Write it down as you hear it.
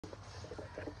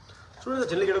Students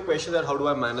generally get a question that how do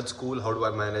I manage school, how do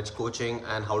I manage coaching,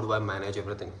 and how do I manage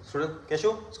everything. Student,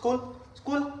 Keshu, school?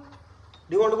 Do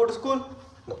you want to go to school?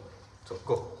 No. So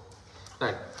go.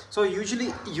 Right. So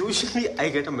usually I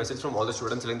get a message from all the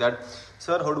students saying that,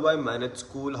 sir, how do I manage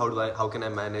school? How can I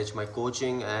manage my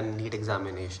coaching and NEET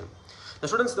examination? Now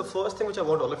students, the first thing which I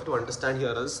want all of you to understand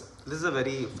here is, this is a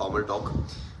very formal talk.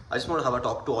 I just want to have a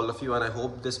talk to all of you, and I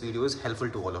hope this video is helpful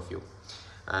to all of you.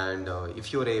 And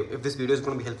if this video is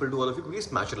going to be helpful to all of you, please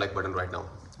smash the like button right now.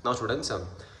 Now students,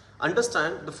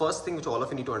 understand the first thing which all of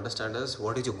you need to understand is,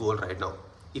 what is your goal right now?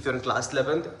 If you're in class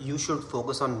 11th, you should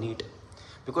focus on NEET.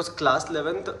 Because class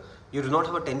 11th, you do not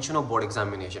have a tension of board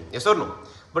examination. Yes or no?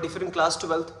 But if you're in class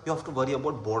 12th, you have to worry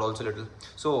about board also a little.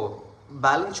 So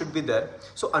balance should be there.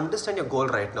 So understand your goal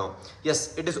right now.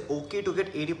 Yes, it is okay to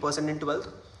get 80% in 12th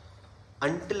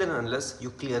until and unless you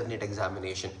clear the NEET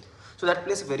examination. So that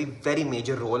plays a very, very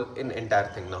major role in entire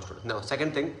thing now. Now,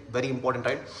 second thing, very important,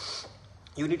 right?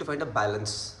 You need to find a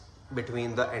balance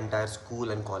between the entire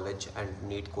school and college and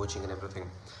NEET coaching and everything.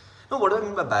 Now, what do I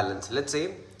mean by balance? Let's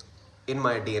say in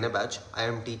my DNA batch, I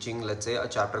am teaching, let's say, a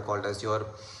chapter called as your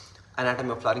anatomy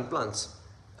of flowering plants,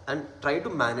 and try to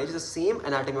manage the same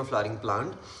anatomy of flowering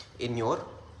plant in your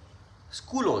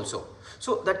school also,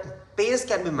 so that pace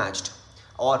can be matched.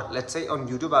 Or let's say on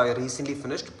YouTube, I recently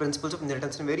finished principles of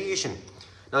inheritance and variation.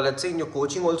 Now let's say in your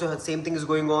coaching also same thing is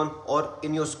going on, or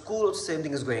in your school also same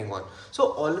thing is going on.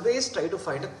 So always try to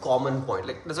find a common point.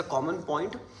 Like there's a common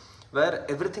point where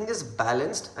everything is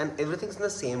balanced and everything's in the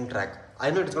same track.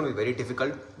 I know it's going to be very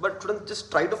difficult, but students,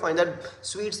 just try to find that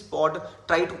sweet spot.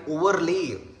 Try to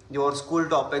overlay your school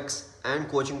topics and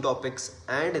coaching topics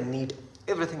and NEET,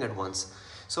 everything at once.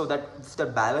 So that if the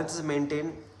balance is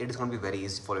maintained, it is going to be very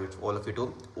easy for all of you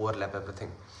to overlap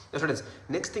everything. Now students,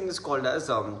 next thing is called as,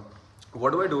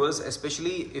 what do I do is,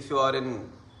 especially if you are in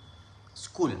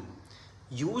school,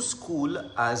 use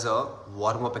school as a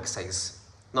warm-up exercise.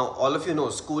 Now all of you know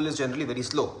school is generally very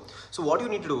slow. So what you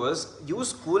need to do is use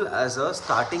school as a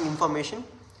starting information,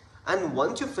 and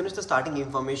once you finish the starting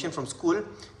information from school,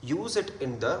 use it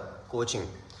in the coaching.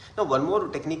 Now one more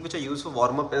technique which I use for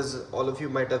warm-up is, all of you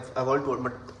might have, I've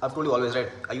told you always, right?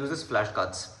 I use this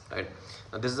flashcards, right?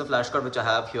 Now this is a flashcard which I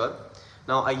have here.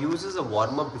 Now I use this as a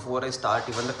warm-up before I start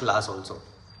even the class also.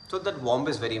 So that warm-up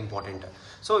is very important.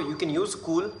 So you can use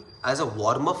school as a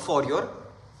warm-up for your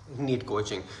NEET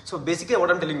coaching. So basically what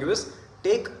I'm telling you is,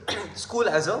 take school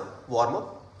as a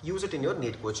warm-up, use it in your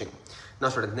NEET coaching. Now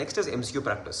students, next is MCQ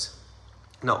practice.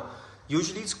 Now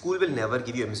usually school will never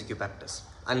give you MCQ practice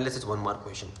unless it's one mark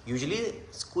question. Usually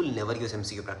school never gives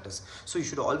MCQ practice. So you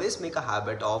should always make a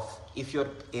habit of, if you're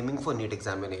aiming for NEET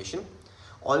examination,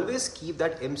 always keep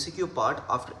that MCQ part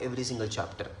after every single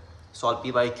chapter. Solve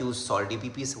PYQs, solve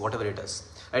DPPs, whatever it is.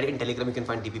 Right? In Telegram you can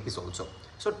find DPPs also.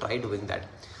 So try doing that.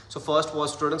 So first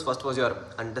was your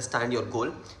understand your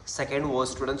goal. Second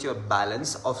was students, your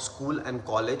balance of school and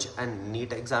college and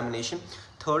NEET examination.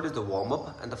 Third is the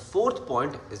warm-up, and the fourth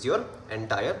point is your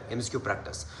entire MCQ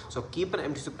practice. So keep an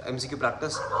MCQ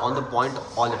practice on the point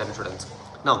all the time, students.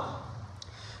 Now,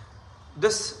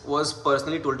 this was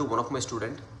personally told to one of my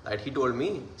students. Right? He told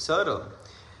me, sir,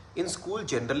 in school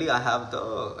generally I have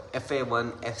the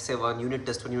FA1, FA1, unit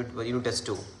test 1, unit test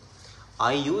 2.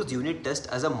 I used unit test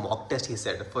as a mock test, he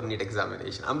said, for NEET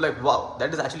examination. I'm like, wow,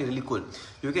 that is actually really cool.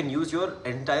 You can use your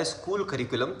entire school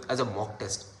curriculum as a mock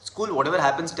test. School, whatever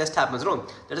happens, test happens, no?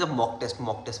 That is a mock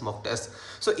test.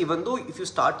 So even though if you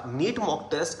start NEET mock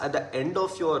test at the end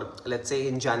of your, let's say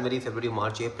in January, February,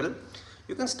 March, April,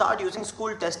 you can start using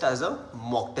school test as a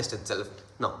mock test itself.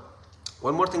 Now,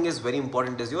 one more thing is very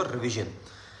important is your revision.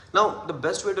 Now, the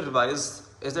best way to revise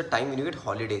is the time when you get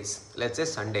holidays. Let's say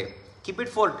Sunday. Keep it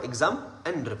for exam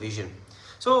and revision.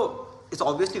 So it's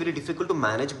obviously very difficult to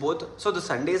manage both. So the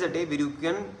Sunday is a day where you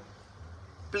can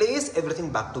place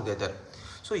everything back together.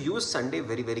 So use Sunday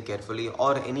very, very carefully,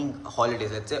 or any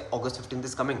holidays. Let's say August 15th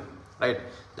is coming, right?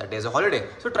 That day is a holiday.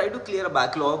 So try to clear a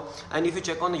backlog. And if you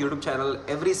check on the YouTube channel,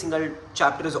 every single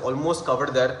chapter is almost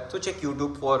covered there. So check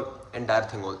YouTube for entire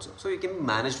thing also. So you can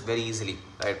manage very easily,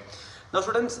 right? Now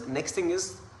students, next thing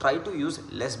is, try to use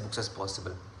less books as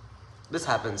possible. This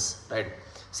happens, right?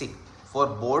 See, for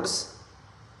boards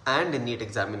and in NEET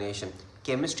examination,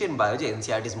 chemistry and biology,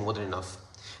 NCERT is more than enough.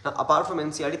 Now, apart from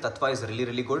NCERT, Tattva is really,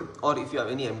 really good. Or if you have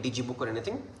any MTG book or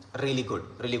anything, really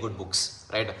good books,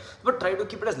 right? But try to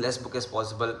keep it as less book as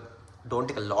possible. Don't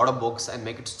take a lot of books and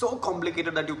make it so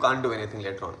complicated that you can't do anything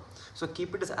later on. So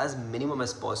keep it as minimum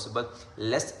as possible,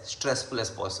 less stressful as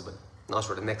possible. Now,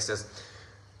 student, next is,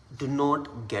 do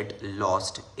not get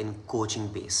lost in coaching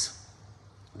pace.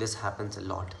 This happens a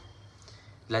lot.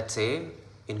 Let's say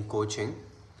in coaching,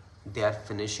 they are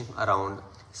finishing around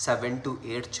 7 to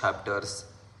 8 chapters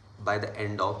by the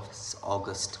end of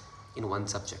August in one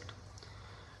subject.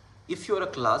 If you are a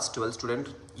class 12 student,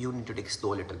 you need to take slow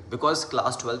little, because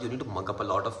class 12 you need to mug up a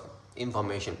lot of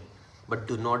information, but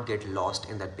do not get lost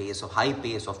in that pace of high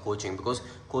pace of coaching, because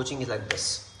coaching is like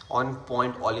this, on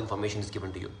point, all information is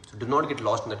given to you. So do not get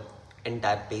lost in that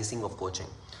entire pacing of coaching.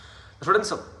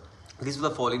 Students, these are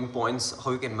the following points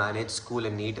how you can manage school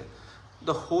and NEET.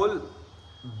 The whole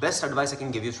best advice I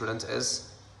can give you, students,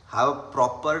 is have a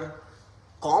proper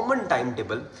common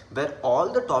timetable where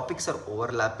all the topics are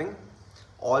overlapping.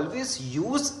 Always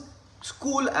use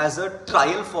school as a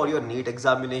trial for your NEET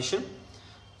examination.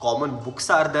 Common books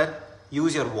are there.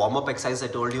 Use your warm-up exercise I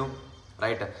told you,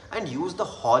 right? And use the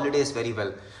holidays very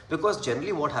well, because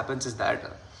generally what happens is that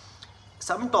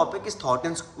some topic is taught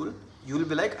in school, you will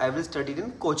be like, I will study it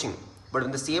in coaching. But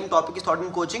when the same topic is taught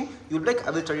in coaching, you will be like,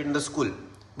 I will study it in the school.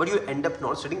 But you end up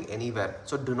not studying anywhere.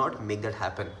 So do not make that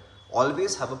happen.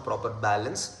 Always have a proper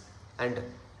balance and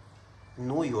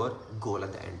know your goal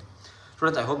at the end.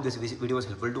 Students, I hope this video was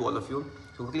helpful to all of you.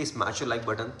 So quickly smash your like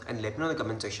button and let me know in the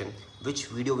comment section which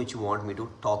video which you want me to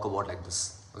talk about like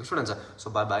this. Okay, students. So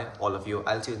bye bye all of you.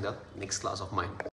 I'll see you in the next class of mine.